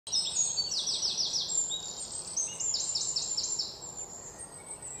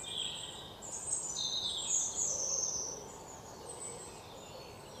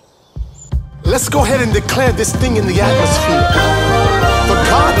Let's go ahead and declare this thing in the atmosphere. The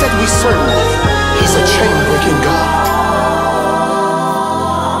God that we serve, He's a chain-breaking God.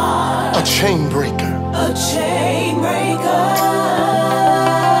 A chain breaker. A chain breaker.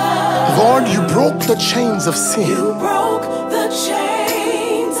 Lord, you broke the chains of sin. You broke the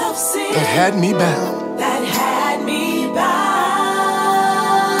chains of sin that had me bound. That had me bound.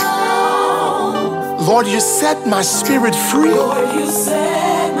 Lord, you set my spirit free. Lord, you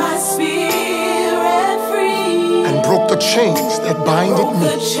set my spirit free. And broke the chains that binded me.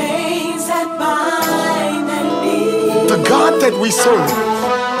 The chains that binded me. The God that we serve,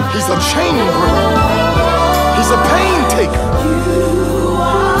 He's a chain breaker. He's a pain taker. You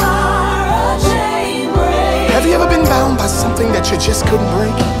are a chain breaker. Have you ever been bound by something that you just couldn't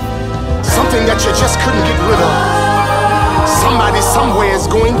break? Something that you just couldn't get rid of? Somebody somewhere is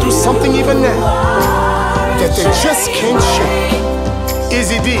going through something even now that they just can't shake.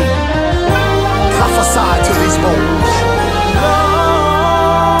 Izzy D, prophesy to these bones.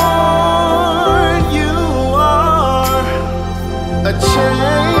 Lord, you are a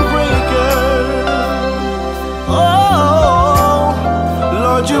chain breaker. Oh,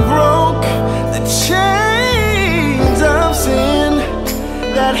 Lord, you broke the chains of sin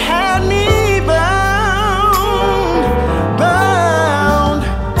that had me bound, bound.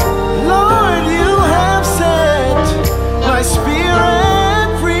 Lord, you have set my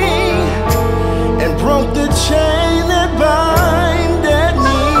spirit free and broke the chain that binded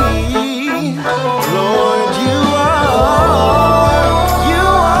me. Lord, you are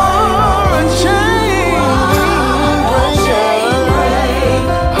a chain breaker.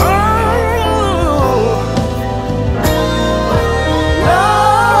 Oh,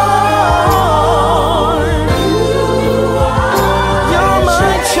 Lord, you're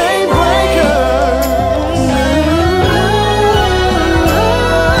my chain breaker.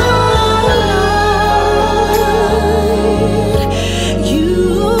 You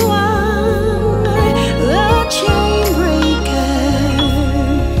are a chain breaker.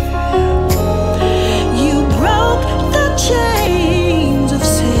 You broke the chains of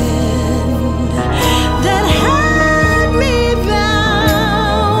sin that had me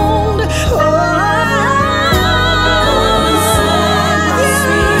bound.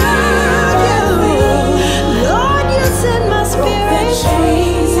 Lord, you set my spirit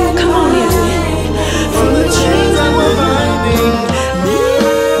free. Come on, Izzy. From the chains that were binding me.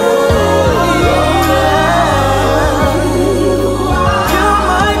 You're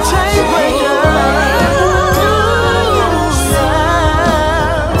my chain breaker.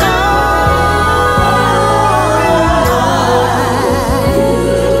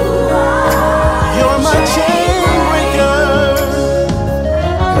 You're my chain breaker.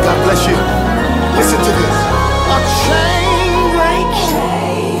 God bless you. Listen to this. A chain breaker.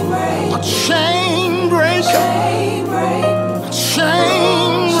 A chain breaker.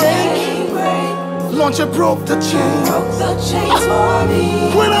 Chain breaker. Lord, you broke the chain. The chains for me.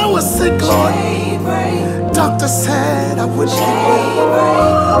 When I was sick, Lord, Chain break. doctor said I wouldn't get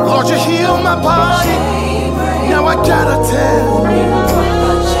well. Lord, you healed my body. Now I gotta tell.